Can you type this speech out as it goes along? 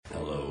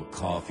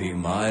coffee,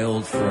 my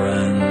old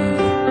friend.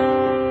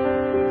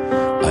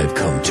 I've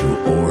come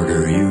to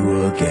order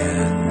you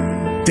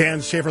again.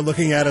 Dan Shafer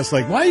looking at us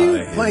like, why are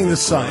you playing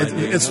this song?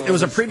 It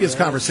was a previous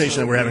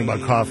conversation that we're having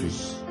about coffee.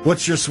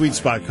 What's your sweet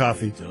spot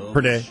coffee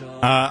per day?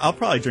 I'll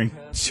probably drink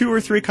 2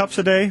 or 3 cups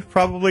a day,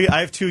 probably.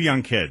 I have 2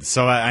 young kids,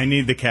 so I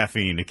need the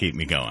caffeine to keep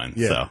me going.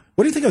 Yeah. So.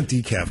 What do you think of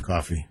decaf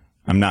coffee?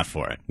 I'm not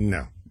for it.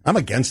 No. I'm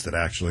against it,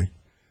 actually.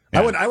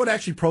 Yeah. I would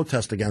actually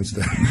protest against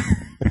it.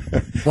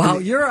 Wow,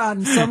 you're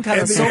on some kind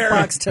of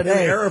soapbox today. In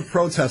the era of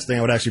protesting,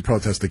 I would actually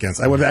protest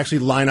against. I would actually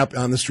line up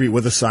on the street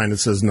with a sign that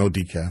says no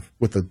decaf,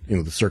 with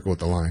the circle with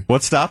the line.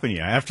 What's stopping you?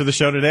 After the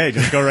show today,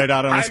 just go right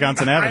out on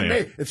Wisconsin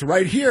Avenue. It's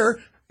right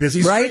here.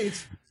 Busy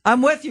streets.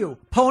 I'm with you.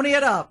 Pony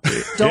it up.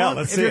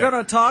 If you're going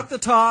to talk the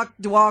talk,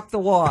 walk the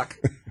walk.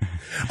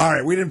 All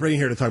right, we didn't bring you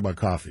here to talk about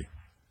coffee.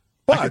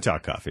 I could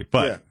talk coffee,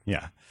 but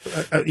yeah.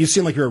 You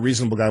seem like you're a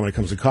reasonable guy when it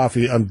comes to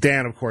coffee.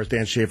 Dan, of course,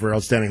 Dan Shafer,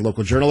 outstanding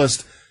local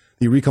journalist.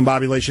 The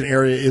recombobulation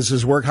area is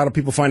his work. How do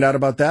people find out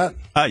about that?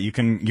 You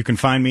can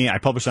find me. I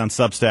publish on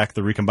Substack,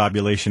 the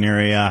recombobulation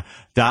area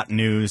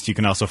 .news. You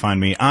can also find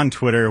me on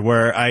Twitter,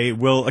 where I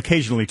will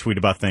occasionally tweet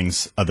about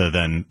things other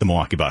than the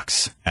Milwaukee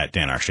Bucks at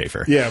Dan R.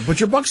 Shafer. Yeah, but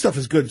your Bucks stuff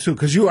is good too,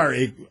 because you are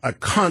a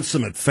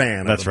consummate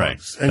fan. That's of the right.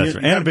 Bucks.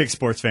 And a big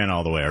sports fan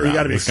all the way around. You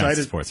got to be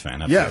excited. Sports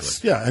fan. Absolutely.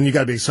 Yes, yeah, and you got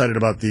to be excited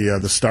about the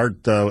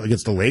start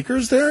against the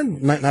Lakers. There,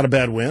 not a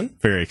bad win.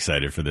 Very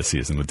excited for this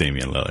season with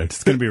Damian Lillard.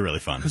 It's going to be really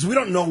fun because we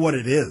don't know what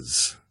it is.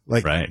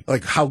 Like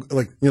how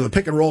the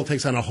pick and roll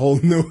takes on a whole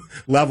new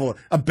level,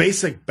 a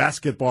basic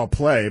basketball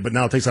play, but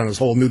now it takes on this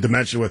whole new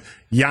dimension with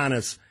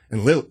Giannis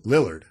and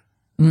Lillard.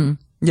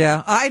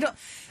 Yeah, I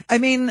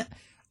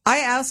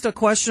asked a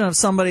question of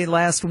somebody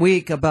last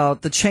week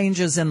about the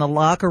changes in the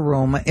locker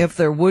room, if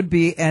there would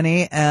be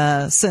any,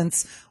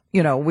 since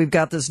we've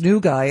got this new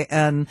guy,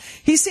 and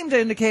he seemed to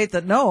indicate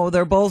that no,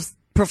 they're both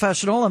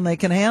professional and they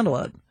can handle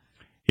it.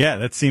 Yeah,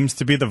 that seems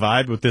to be the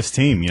vibe with this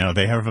team.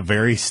 They have a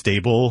very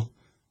stable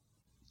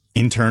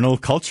internal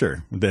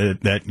culture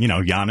that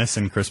Giannis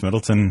and Chris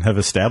Middleton have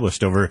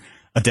established over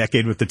a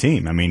decade with the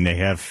team. I mean, they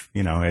have,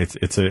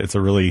 it's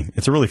a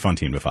really fun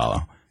team to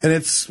follow. And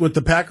it's with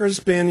the Packers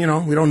being,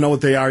 we don't know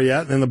what they are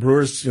yet, and the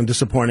Brewers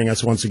disappointing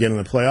us once again in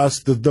the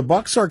playoffs. The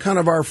Bucks are kind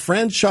of our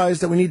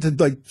franchise that we need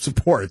to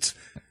support.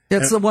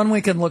 It's the one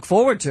we can look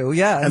forward to,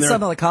 and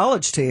some of the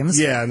college teams.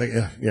 Yeah,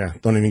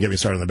 don't even get me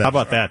started on the back. How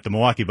about that? The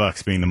Milwaukee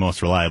Bucks being the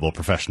most reliable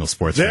professional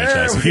sports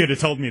franchise. If you had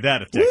told me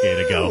that a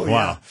decade ago,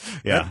 wow.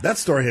 Yeah. That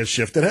story has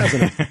shifted,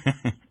 hasn't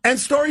it?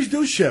 And stories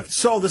do shift.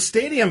 So the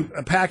stadium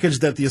package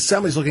that the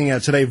Assembly's looking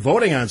at today,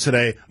 voting on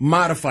today,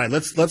 modified.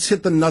 Let's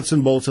hit the nuts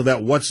and bolts of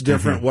that. What's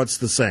different? What's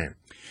the same?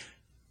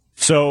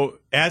 So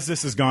as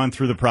this has gone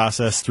through the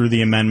process, through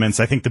the amendments,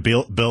 I think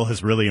the bill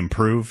has really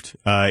improved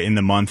in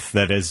the month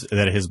that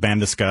has been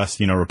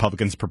discussed.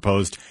 Republicans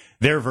proposed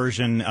their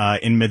version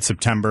in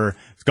mid-September.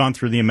 It's gone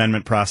through the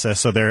amendment process,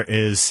 so there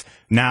is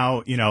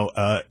now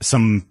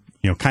some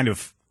kind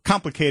of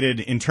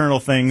complicated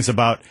internal things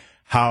about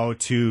how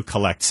to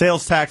collect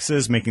sales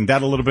taxes, making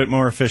that a little bit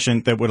more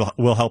efficient. That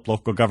will help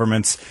local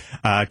governments,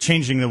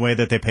 changing the way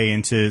that they pay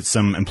into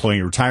some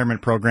employee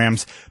retirement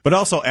programs, but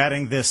also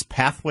adding this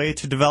pathway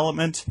to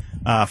development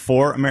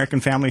for American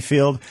Family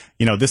Field.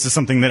 This is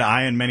something that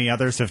I and many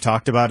others have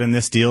talked about in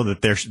this deal,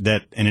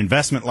 that an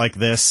investment like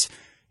this,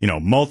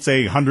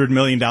 multi-$100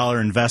 million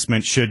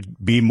investment,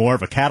 should be more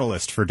of a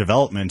catalyst for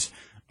development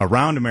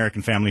around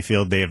American Family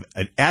Field. They have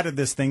added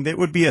this thing that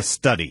would be a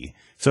study.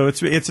 So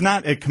it's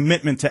not a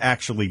commitment to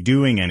actually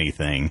doing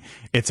anything.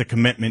 It's a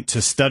commitment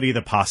to study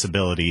the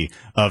possibility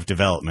of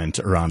development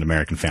around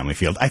American Family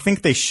Field. I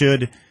think they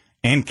should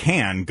and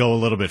can go a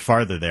little bit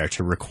farther there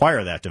to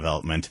require that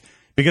development.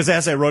 Because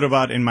as I wrote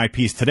about in my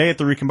piece today at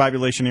the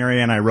recombobulation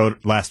area, and I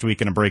wrote last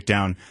week in a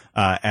breakdown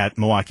at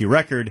Milwaukee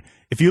Record,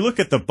 if you look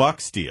at the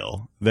Bucks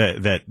deal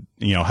that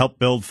helped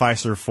build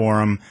Fiserv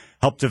Forum,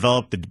 helped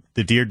develop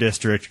the Deer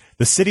District,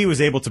 the city was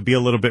able to be a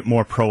little bit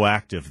more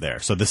proactive there.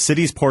 So the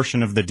city's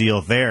portion of the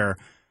deal there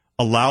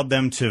allowed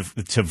them to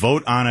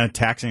vote on a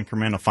tax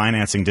incremental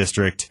financing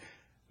district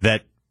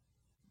that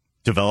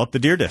developed the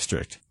Deer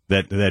District,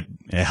 that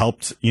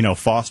helped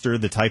foster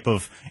the type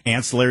of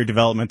ancillary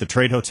development, the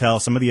trade hotel,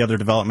 some of the other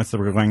developments that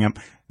were going up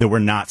that we're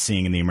not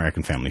seeing in the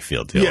American Family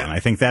Field deal. Yeah. And I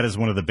think that is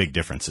one of the big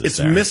differences. It's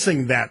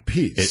missing that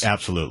piece. It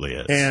absolutely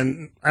is.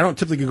 And I don't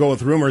typically go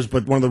with rumors,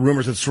 but one of the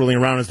rumors that's swirling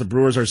around is the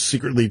Brewers are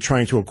secretly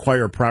trying to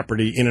acquire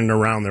property in and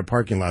around their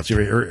parking lots.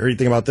 You heard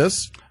anything about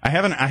this? I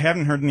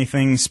haven't heard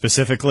anything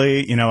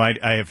specifically.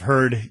 I have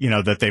heard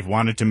that they've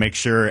wanted to make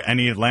sure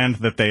any land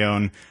that they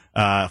own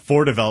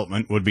for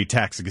development would be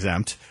tax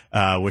exempt,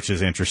 which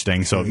is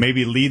interesting. So it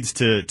maybe leads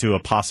to a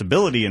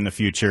possibility in the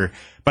future.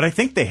 But I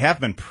think they have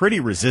been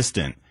pretty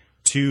resistant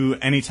to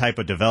any type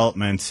of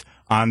development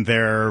on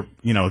their,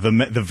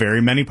 the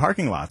very many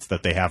parking lots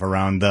that they have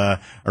around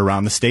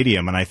the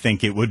stadium. And I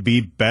think it would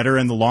be better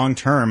in the long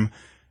term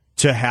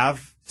to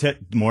have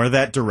more of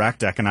that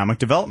direct economic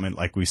development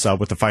like we saw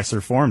with the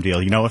Fiserv Forum deal.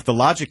 If the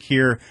logic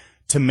here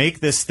to make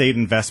this state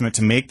investment,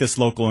 to make this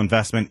local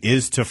investment,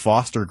 is to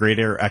foster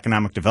greater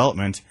economic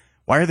development.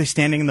 Why are they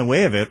standing in the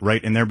way of it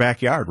right in their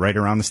backyard, right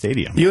around the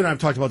stadium? You and I have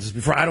talked about this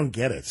before. I don't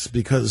get it,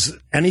 because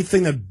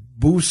anything that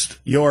boosts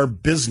your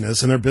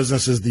business, and their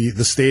business is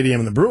the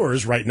stadium and the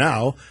Brewers right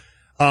now,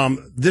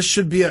 this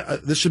should be a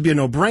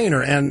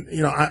no-brainer.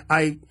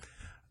 And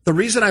the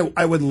reason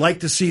I would like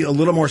to see a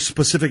little more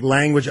specific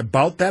language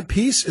about that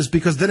piece is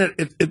because then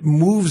it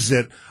moves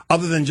it,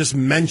 other than just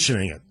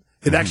mentioning it.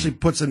 It actually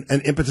puts an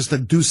impetus to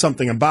do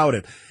something about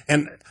it.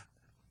 And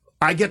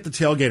I get the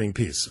tailgating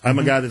piece. I'm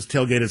a guy that's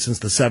tailgated since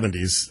the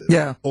 70s.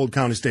 Yeah. Old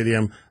County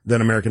Stadium,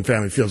 then American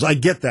Family Fields. I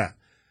get that.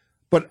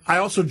 But I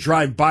also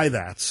drive by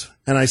that,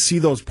 and I see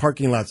those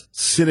parking lots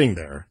sitting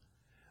there.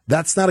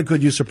 That's not a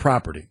good use of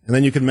property. And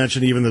then you can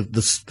mention even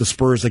the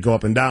spurs that go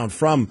up and down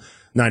from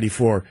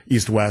 94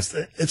 east-west.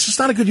 It's just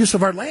not a good use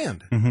of our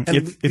land. Mm-hmm.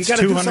 And it's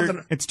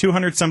 200. It's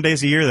 200 some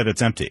days a year that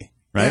it's empty,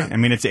 right? Yeah. I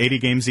mean, it's 80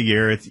 games a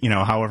year. It's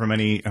however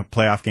many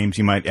playoff games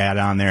you might add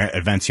on there,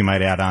 events you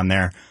might add on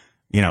there.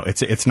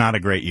 It's not a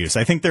great use.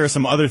 I think there are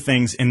some other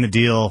things in the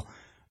deal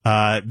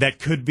that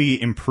could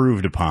be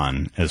improved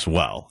upon as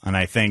well. And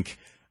I think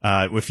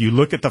if you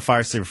look at the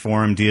Fire Saver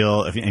Forum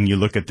deal and you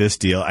look at this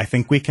deal, I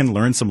think we can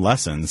learn some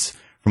lessons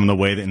from the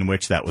way in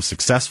which that was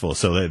successful.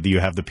 So that you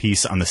have the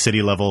piece on the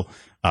city level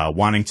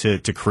wanting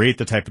to create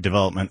the type of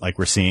development like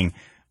we're seeing.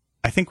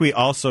 I think we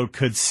also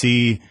could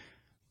see,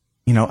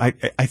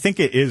 I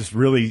think it is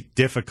really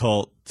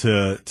difficult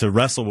to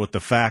wrestle with the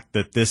fact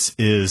that this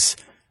is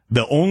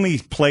the only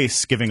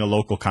place giving a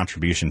local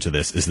contribution to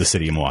this is the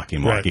city of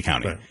Milwaukee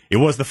County. Right. It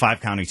was the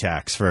 5-county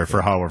tax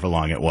for however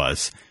long it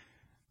was.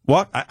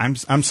 I'm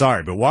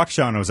sorry, but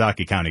Waukesha and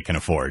Ozaki County can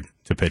afford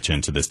to pitch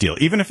into this deal,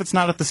 even if it's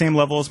not at the same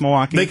level as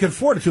Milwaukee. They can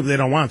afford it to, but they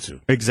don't want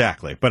to.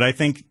 Exactly. But I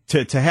think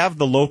to have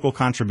the local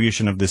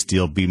contribution of this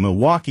deal be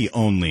Milwaukee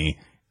only,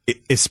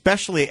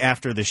 especially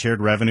after the shared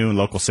revenue and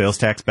local sales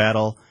tax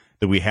battle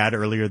that we had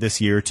earlier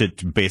this year to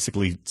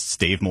basically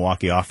stave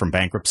Milwaukee off from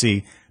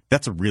bankruptcy,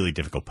 that's a really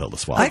difficult pill to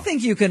swallow. I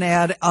think you can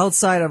add,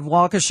 outside of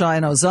Waukesha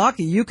and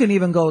Ozaki, you can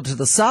even go to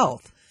the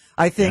south.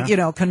 I think,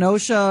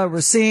 Kenosha,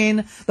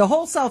 Racine, the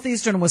whole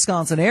southeastern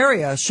Wisconsin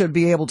area should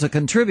be able to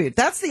contribute.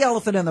 That's the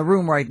elephant in the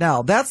room right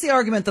now. That's the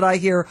argument that I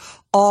hear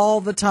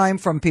all the time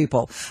from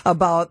people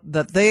about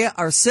that they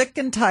are sick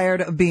and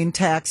tired of being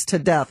taxed to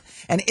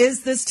death. And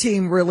is this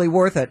team really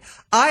worth it?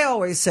 I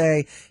always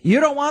say, you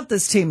don't want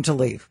this team to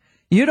leave.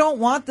 You don't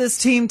want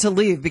this team to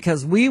leave,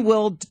 because we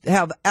will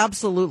have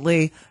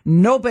absolutely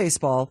no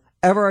baseball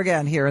ever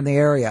again here in the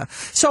area.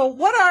 So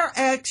what are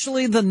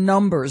actually the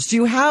numbers? Do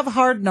you have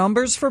hard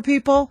numbers for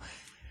people?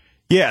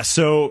 Yeah,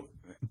 so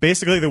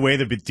basically the way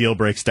the deal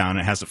breaks down,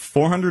 it has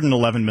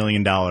 $411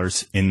 million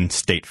in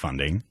state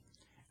funding,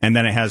 and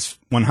then it has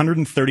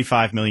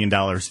 $135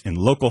 million in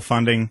local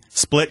funding,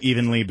 split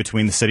evenly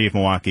between the city of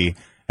Milwaukee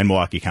and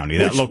Milwaukee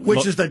County.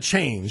 Which is the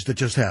change that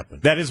just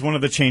happened. That is one of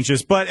the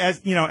changes. But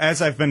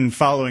as I've been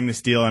following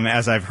this deal and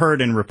as I've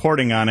heard in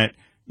reporting on it,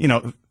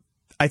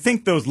 I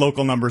think those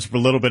local numbers were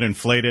a little bit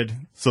inflated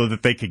so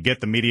that they could get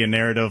the media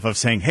narrative of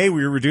saying, hey,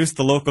 we reduced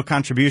the local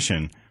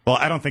contribution. Well,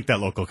 I don't think that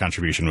local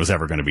contribution was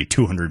ever going to be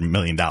 $200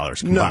 million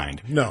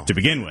combined to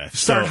begin with.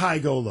 Start high,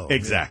 go low.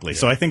 Exactly. Yeah.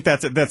 So I think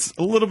that's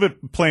a little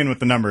bit playing with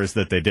the numbers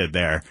that they did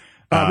there.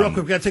 Real quick,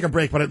 we've got to take a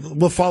break, but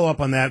we'll follow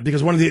up on that,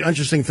 because one of the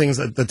interesting things,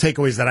 the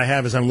takeaways that I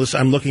have is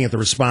I'm looking at the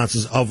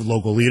responses of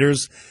local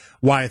leaders,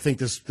 why I think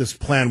this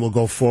plan will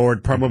go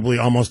forward, probably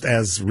almost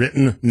as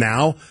written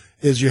now,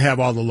 is you have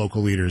all the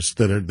local leaders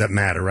that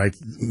matter, right?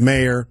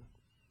 Mayor,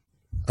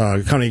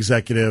 county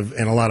executive,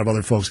 and a lot of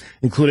other folks,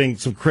 including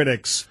some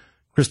critics.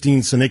 Christine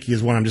Sinicki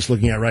is one I'm just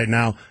looking at right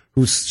now,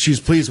 she's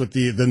pleased with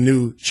the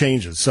new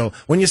changes. So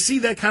when you see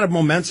that kind of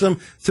momentum,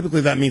 typically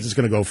that means it's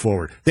going to go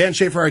forward. Dan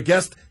Shafer, our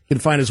guest, you can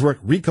find his work,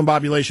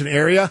 Recombobulation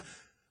Area.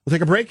 We'll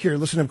take a break here.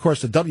 Listening, of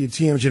course, to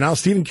WTMJ now.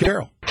 Stephen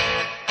Carroll.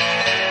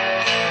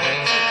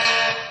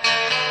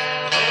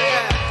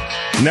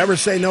 Never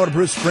say no to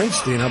Bruce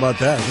Springsteen. How about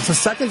that? It's the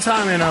second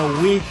time in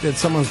a week that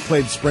someone's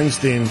played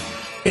Springsteen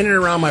in and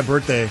around my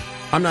birthday.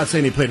 I'm not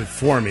saying he played it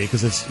for me,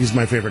 because he's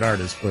my favorite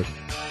artist, but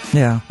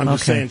yeah, I'm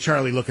just saying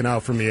Charlie looking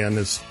out for me on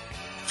this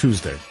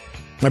Tuesday.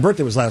 My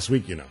birthday was last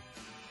week,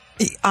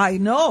 I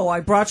know. I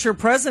brought your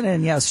present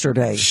in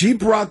yesterday. She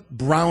brought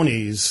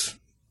brownies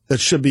that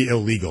should be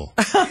illegal.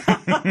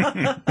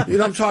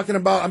 I'm talking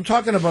about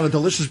a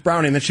delicious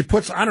brownie, and then she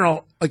puts, I don't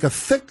know, like a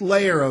thick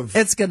layer of...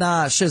 It's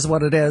ganache is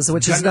what it is,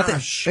 which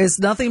is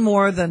nothing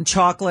more than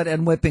chocolate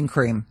and whipping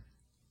cream.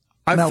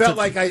 I felt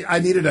like I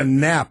needed a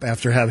nap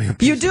after having a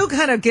piece. You do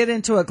kind of get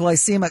into a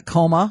glycemic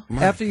coma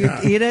after you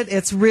eat it.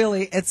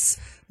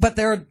 But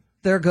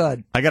they're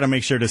good. I got to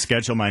make sure to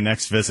schedule my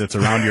next visits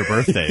around your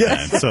birthday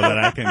then, so that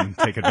I can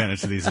take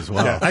advantage of these as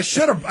well. Yeah, I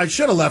should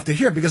have left it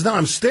here, because now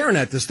I'm staring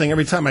at this thing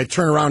every time I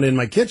turn around in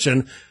my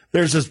kitchen.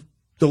 There's this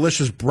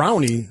delicious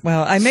brownie.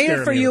 Well, I made it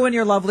staring for at you me. and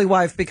your lovely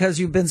wife because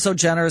you've been so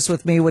generous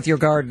with me with your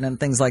garden and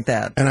things like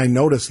that. And I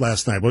noticed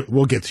last night,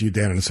 we'll get to you,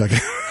 Dan, in a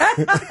second.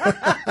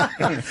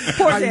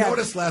 Poor I Dan.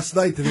 noticed last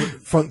night in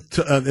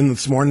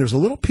this morning, there was a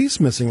little piece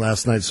missing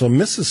last night. So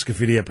Mrs.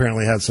 Scafidi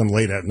apparently had some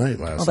late at night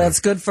last Well, night. that's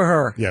good for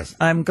her. Yes.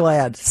 I'm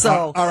glad.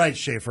 So, all right,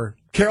 Shafer.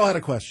 Carol had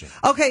a question.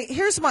 okay,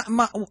 here's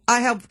I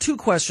have two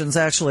questions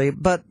actually,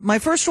 but my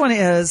first one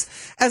is,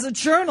 as a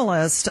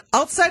journalist,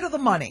 outside of the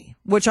money,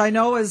 which I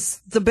know is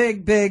the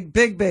big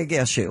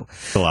issue.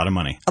 It's a lot of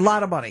money. A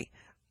lot of money.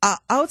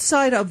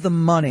 Outside of the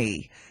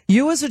money,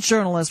 you as a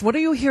journalist, what are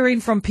you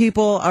hearing from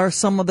people are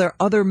some of their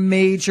other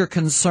major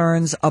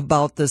concerns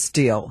about this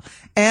deal?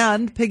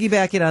 And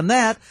piggybacking on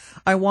that,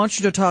 I want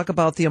you to talk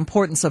about the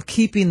importance of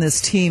keeping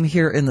this team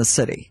here in the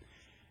city.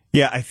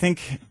 Yeah, I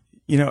think,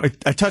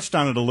 I touched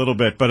on it a little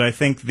bit, but I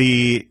think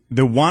the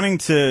wanting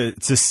to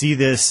see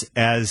this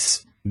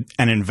as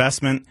an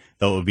investment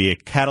that will be a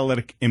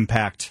catalytic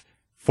impact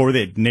for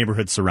the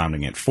neighborhood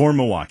surrounding it, for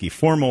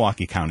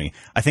Milwaukee County.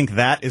 I think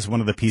that is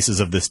one of the pieces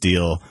of this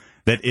deal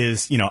that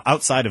is,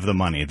 outside of the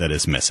money that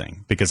is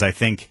missing. Because I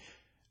think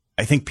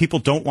people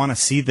don't want to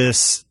see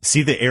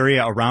the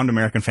area around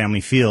American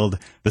Family Field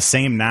the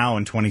same now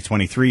in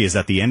 2023 as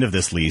at the end of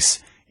this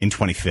lease in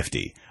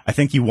 2050. I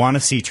think you want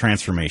to see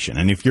transformation.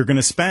 And if you're going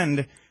to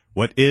spend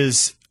what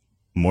is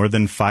more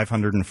than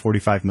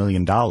 $545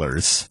 million,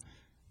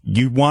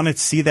 you want to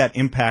see that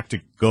impact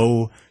to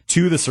go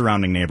to the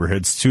surrounding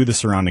neighborhoods, to the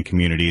surrounding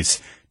communities,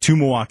 to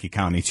Milwaukee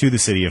County, to the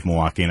city of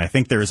Milwaukee. And I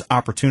think there is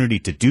opportunity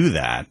to do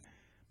that,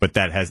 but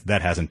that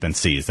hasn't been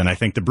seized. And I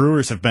think the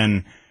Brewers have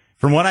been,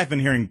 from what I've been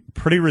hearing,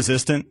 pretty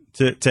resistant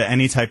to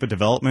any type of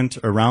development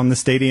around the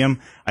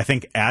stadium. I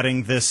think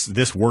adding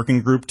this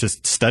working group to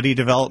study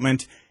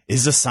development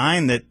is a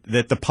sign that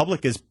the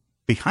public is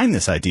behind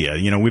this idea.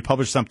 We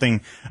published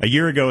something a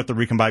year ago at the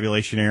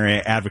Recombobulation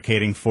area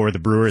advocating for the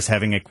Brewers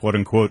having a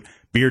quote-unquote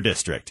beer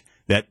district.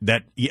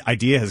 That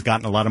idea has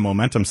gotten a lot of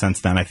momentum since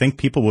then. I think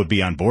people would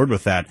be on board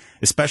with that,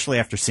 especially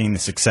after seeing the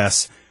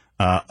success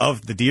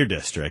of the Deer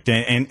District.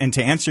 And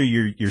to answer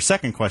your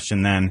second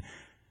question then,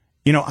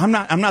 I'm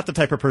not the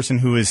type of person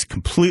who is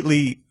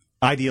completely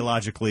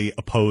ideologically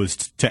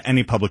opposed to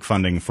any public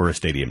funding for a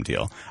stadium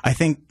deal. I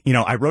think,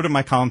 I wrote in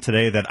my column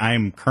today that I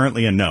am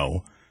currently a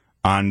no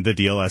on the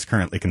deal as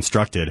currently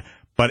constructed,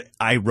 but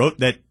I wrote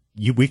that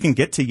we can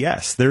get to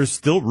yes. There's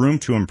still room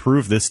to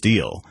improve this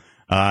deal.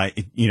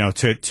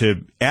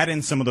 To add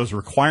in some of those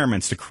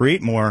requirements to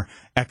create more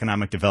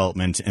economic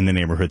development in the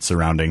neighborhood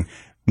surrounding,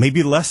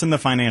 maybe lessen the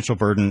financial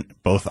burden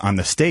both on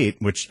the state,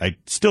 which I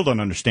still don't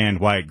understand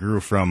why it grew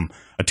from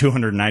a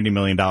 $290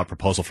 million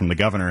proposal from the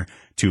governor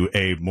to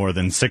a more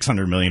than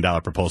 $600 million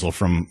proposal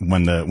from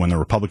when the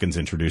Republicans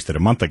introduced it a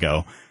month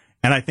ago.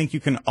 And I think you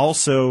can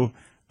also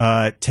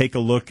take a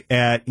look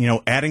at,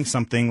 adding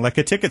something like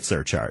a ticket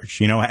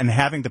surcharge, and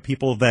having the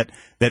people that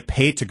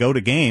pay to go to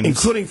games.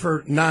 Including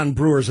for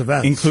non-Brewers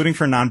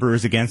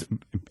events.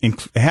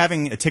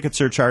 Having a ticket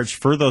surcharge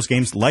for those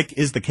games, like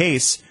is the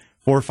case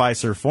for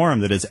Fiserv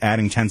Forum, that is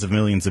adding tens of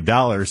millions of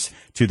dollars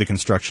to the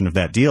construction of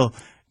that deal,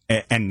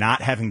 and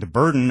not having to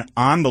burden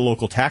on the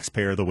local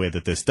taxpayer the way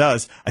that this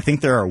does. I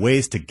think there are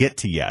ways to get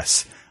to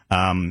yes.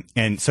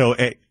 And so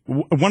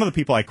one of the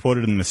people I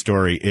quoted in the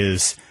story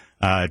is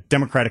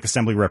Democratic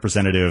Assembly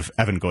Representative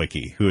Evan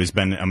Goyke, who has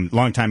been a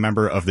longtime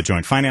member of the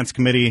Joint Finance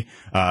Committee,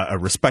 a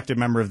respected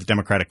member of the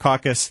Democratic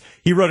Caucus.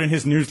 He wrote in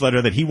his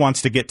newsletter that he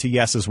wants to get to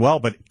yes as well,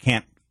 but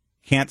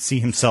can't see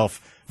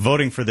himself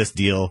voting for this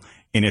deal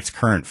in its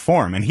current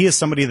form. And he is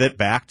somebody that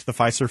backed the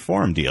Fiserv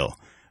Forum deal.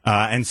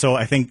 And so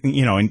I think,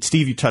 and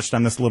Steve, you touched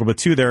on this a little bit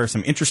too, there are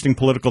some interesting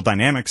political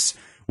dynamics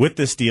with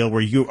this deal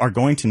where you are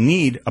going to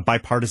need a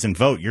bipartisan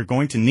vote. You're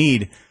going to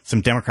need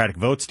some Democratic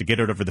votes to get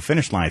it over the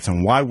finish line.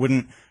 And why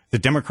wouldn't the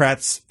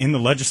Democrats in the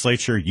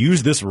legislature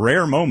use this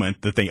rare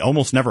moment that they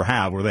almost never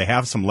have, where they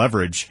have some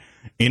leverage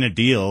in a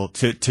deal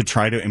to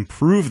try to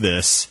improve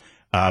this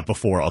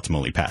before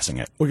ultimately passing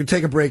it? We're going to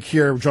take a break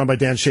here. We're joined by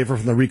Dan Shafer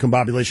from the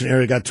Recombobulation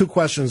area. Got two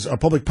questions.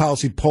 Public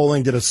policy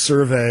polling did a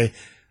survey.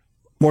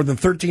 More than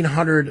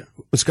 1,300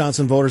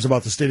 Wisconsin voters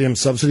about the stadium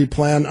subsidy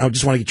plan. I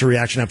just want to get your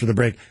reaction after the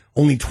break.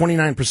 Only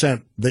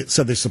 29%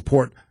 said they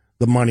support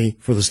the money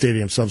for the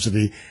stadium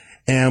subsidy.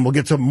 And we'll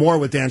get to more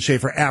with Dan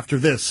Shafer after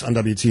this on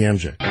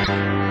WTMJ.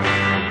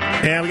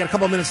 And we got a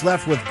couple of minutes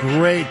left with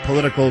great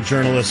political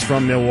journalists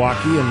from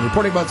Milwaukee and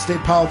reporting about state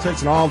politics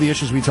and all the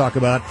issues we talk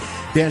about.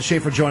 Dan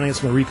Shafer joining us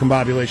from the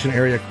Recombobulation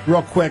area.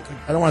 Real quick,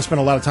 I don't want to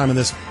spend a lot of time on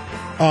this.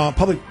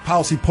 Public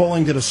policy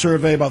polling did a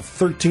survey about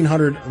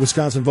 1,300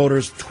 Wisconsin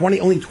voters.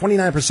 Only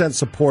 29%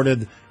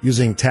 supported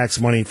using tax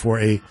money for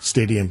a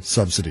stadium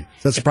subsidy.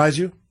 Does that surprise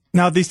you?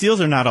 Now, these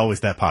deals are not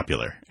always that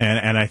popular.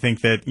 And I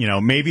think that,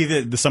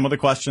 maybe some of the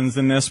questions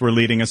in this were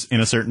leading us in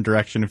a certain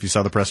direction. If you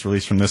saw the press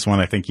release from this one,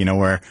 I think you know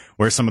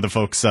where some of the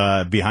folks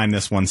behind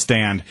this one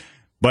stand.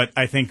 But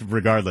I think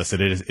regardless, it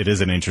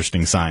is an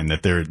interesting sign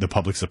that the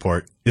public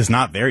support is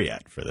not there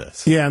yet for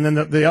this. Yeah, and then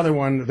the other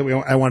one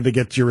that I wanted to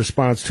get your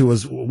response to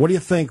was, what do you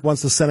think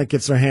once the Senate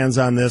gets their hands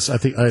on this? I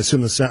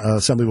assume the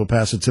Assembly will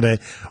pass it today.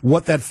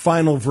 What that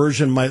final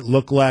version might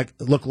look like.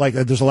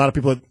 There's a lot of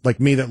people like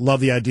me that love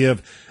the idea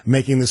of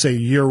making this a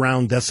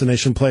year-round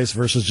destination place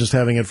versus just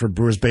having it for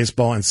Brewers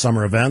baseball and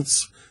summer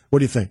events. What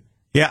do you think?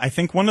 Yeah, I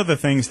think one of the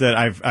things that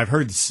I've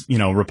heard,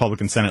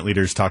 Republican Senate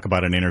leaders talk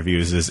about in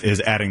interviews is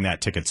adding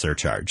that ticket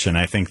surcharge. And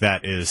I think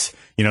that is,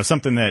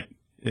 something that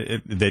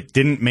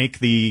didn't make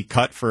the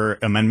cut for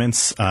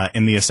amendments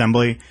in the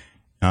Assembly.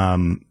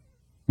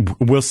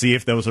 We'll see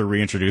if those are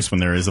reintroduced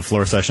when there is a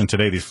floor session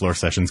today. These floor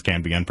sessions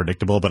can be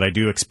unpredictable, but I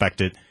do expect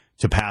it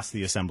to pass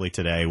the Assembly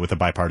today with a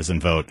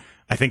bipartisan vote.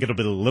 I think it'll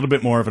be a little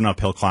bit more of an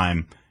uphill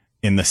climb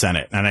in the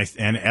Senate.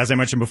 And as I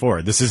mentioned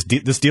before, this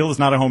deal is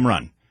not a home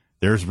run.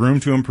 There's room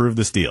to improve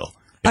this deal.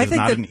 It's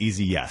not an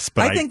easy yes,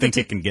 but I think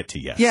it can get to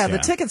yes. Yeah, the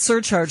ticket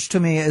surcharge to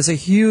me is a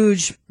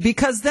huge,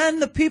 because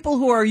then the people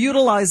who are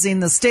utilizing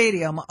the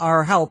stadium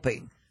are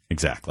helping.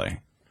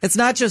 Exactly. It's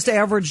not just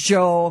average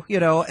Joe,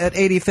 at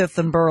 85th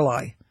and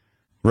Burleigh.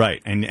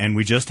 Right. And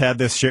we just had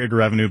this shared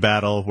revenue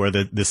battle where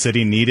the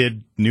city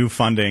needed new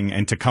funding,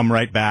 and to come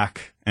right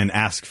back and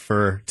ask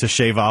to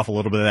shave off a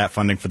little bit of that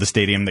funding for the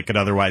stadium that could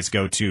otherwise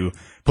go to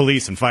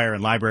police and fire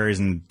and libraries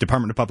and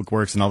Department of Public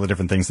Works and all the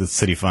different things that the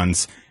city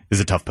funds is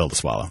a tough pill to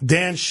swallow.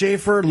 Dan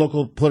Shafer,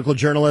 local political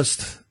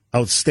journalist,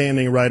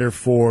 outstanding writer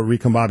for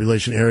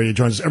Recombobulation Area,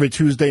 joins us every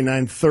Tuesday,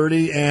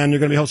 9:30, and you're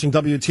going to be hosting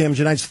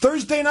WTMJ Nights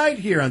Thursday night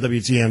here on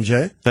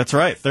WTMJ. That's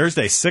right,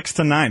 Thursday, 6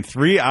 to 9,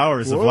 3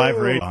 hours of live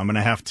radio. I'm going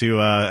to have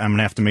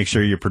to make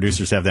sure your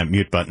producers have that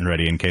mute button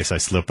ready in case I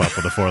slip up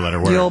with a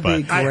 4-letter word. You'll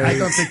be great. I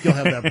don't think you'll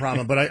have that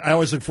problem, but I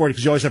always look forward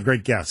because you always have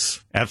great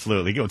guests.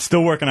 Absolutely,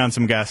 still working on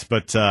some guests,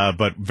 but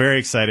very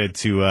excited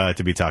to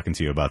be talking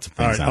to you about some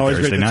things. All right, on always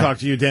Thursday great to night. talk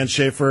to you, Dan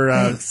Shafer.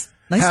 Thanks.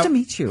 Nice to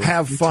meet you.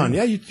 Have fun.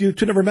 Yeah, you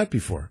two never met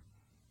before.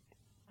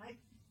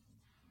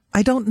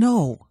 I don't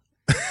know.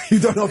 You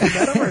don't know if you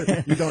met him,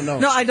 or you don't know?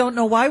 No, I don't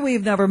know why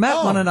we've never met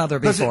one another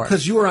before.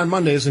 Because you were on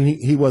Mondays and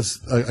he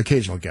was an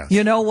occasional guest.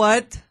 You know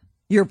what?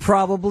 You're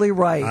probably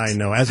right. I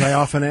know, as I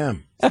often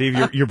am.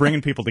 Steve, you're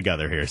bringing people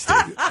together here,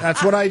 Steve.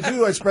 That's what I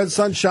do. I spread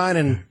sunshine,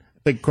 and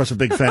of course, a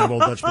big fan of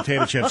Old Dutch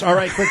potato chips. All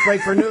right, quick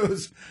break for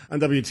news on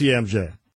WTMJ.